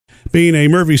Being a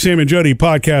Murphy, Sam, and Jody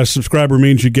podcast subscriber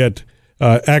means you get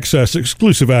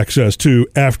exclusive access to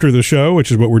after the show,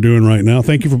 which is what we're doing right now.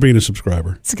 Thank you for being a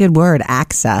subscriber. It's a good word,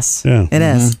 access. Yeah. It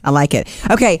is. I like it.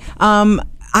 Okay.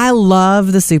 I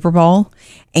love the Super Bowl,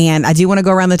 and I do want to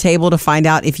go around the table to find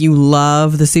out if you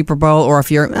love the Super Bowl or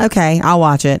if you're, okay, I'll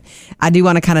watch it. I do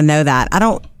want to kind of know that. I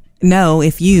don't know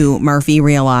if you, Murphy,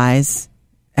 realize,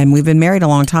 and we've been married a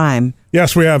long time.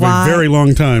 Yes, we have a very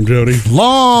long time, Jody.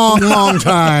 Long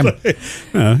time.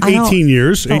 18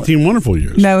 years, 18 wonderful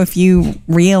years. Know if you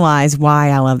realize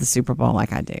why I love the Super Bowl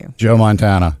like I do. Joe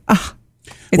Montana.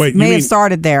 It may have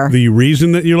started there. The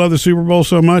reason that you love the Super Bowl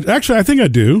so much? Actually, I think I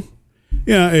do.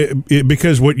 Yeah,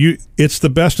 because it's the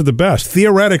best of the best.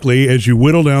 Theoretically, as you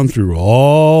whittle down through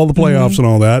all the playoffs and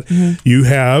all that, you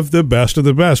have the best of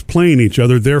the best playing each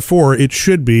other. Therefore, it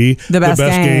should be the best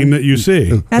game that you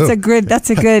see. That's a good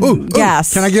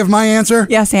guess. Can I give my answer?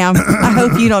 Yes, Sam. I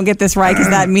hope you don't get this right because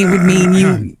that would mean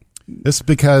you. This is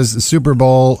because the Super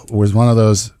Bowl was one of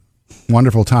those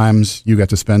wonderful times you got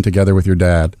to spend together with your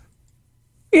dad.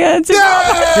 Yeah, Is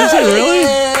it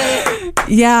really?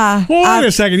 Yeah. Well, wait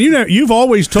a second. You've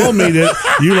always told me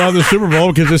that you love the Super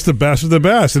Bowl because it's the best of the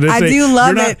best. And I do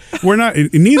love it. We're not.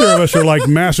 Neither of us are like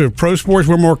massive pro sports.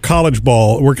 We're more college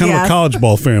ball. We're kind of a college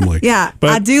ball family. Yeah, but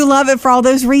I do love it for all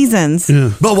those reasons.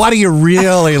 Yeah. But why do you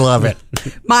really love it?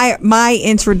 My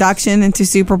introduction into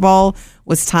Super Bowl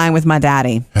was time with my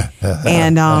daddy,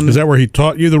 and is that where he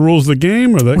taught you the rules of the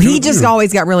game, or that he just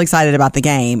always got really excited about the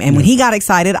game, and when he got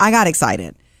excited, I got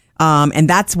excited, and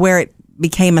that's where it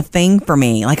became a thing for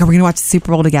me. Like, are we going to watch the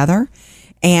Super Bowl together?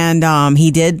 And he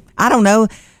did. I don't know.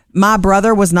 My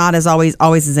brother was not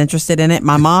always as interested in it.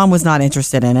 My mom was not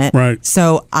interested in it. Right.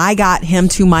 So I got him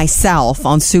to myself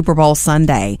on Super Bowl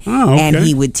Sunday. Oh, okay. And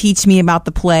he would teach me about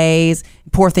the plays.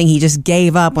 Poor thing, he just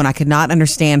gave up when I could not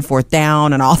understand fourth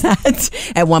down and all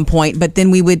that at one point. But then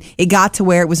it got to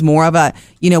where it was more of a,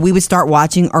 we would start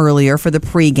watching earlier for the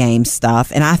pregame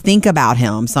stuff. And I think about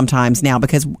him sometimes now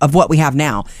because of what we have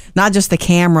now. Not just the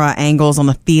camera angles on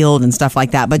the field and stuff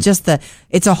like that, but just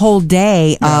it's a whole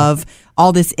day of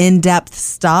all this in-depth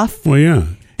stuff. Well, yeah.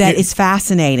 That is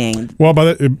fascinating. Well,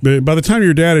 by the time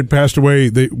your dad had passed away,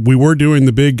 we were doing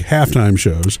the big halftime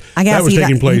shows. I guess that was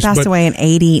taking place. He passed away in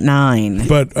 1989.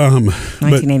 But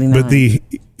 1989. But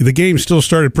the game still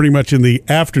started pretty much in the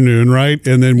afternoon, right?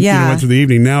 And then went through the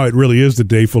evening. Now it really is the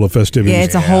day full of festivities. Yeah,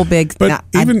 it's a whole big. But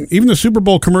even the Super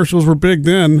Bowl commercials were big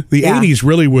then. The 80s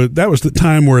really was. That was the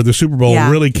time where the Super Bowl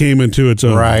really came into its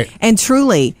own. Right. And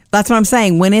truly, that's what I'm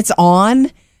saying. When it's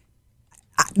on.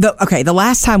 The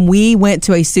last time we went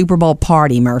to a Super Bowl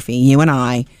party, Murphy, you and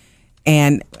I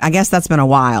guess that's been a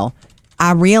while,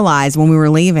 I realized when we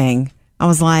were leaving, I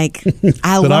was like,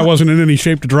 I wasn't in any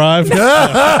shape to drive.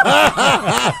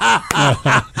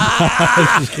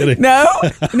 Just kidding. No.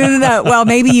 Well,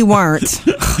 maybe you weren't.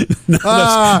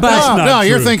 No,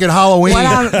 you're thinking Halloween. What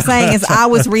I'm saying is I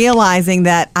was realizing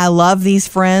that I love these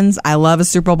friends. I love a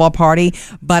Super Bowl party,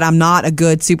 but I'm not a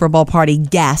good Super Bowl party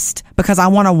guest because I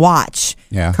want to watch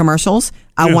commercials.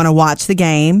 I want to watch the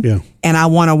game and I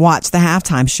want to watch the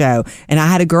halftime show. And I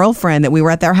had a girlfriend that we were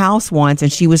at their house once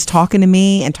and she was talking to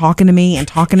me and talking to me and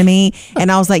talking to me.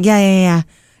 And I was like, yeah.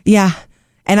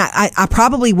 And I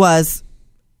probably was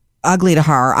ugly to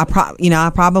her. I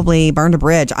probably burned a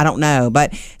bridge. I don't know.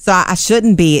 But so I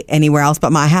shouldn't be anywhere else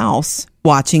but my house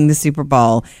watching the Super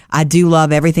Bowl. I do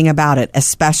love everything about it,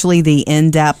 especially the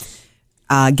in-depth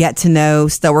get to know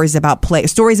stories about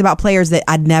players that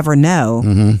I'd never know.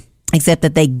 Mm-hmm. Except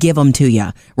that they give them to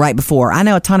you right before. I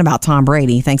know a ton about Tom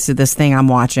Brady thanks to this thing I'm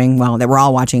watching. Well, that we're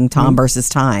all watching Tom versus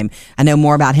Time. I know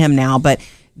more about him now, but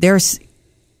there's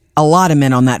a lot of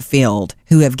men on that field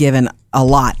who have given a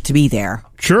lot to be there.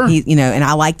 Sure. And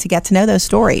I like to get to know those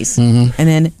stories. Mm-hmm. And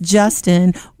then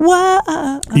Justin,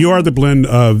 you are the blend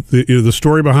of the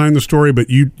story behind the story, but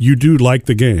you do like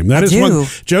the game. That is one.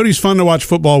 Jody's fun to watch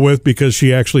football with because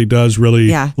she actually does really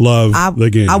love the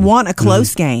game. I want a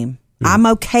close game. I'm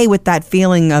okay with that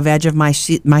feeling of edge of my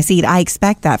seat. I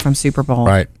expect that from Super Bowl.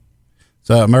 Right.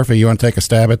 So, Murphy, you want to take a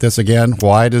stab at this again?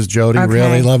 Why does Jody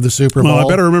really love the Super Bowl? Well, I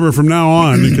better remember from now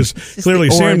on because clearly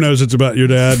Sam knows it's about your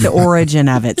dad. The origin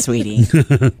of it, sweetie.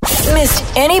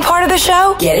 Missed any part of the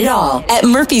show? Get it all at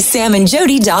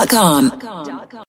murphysamandjody.com.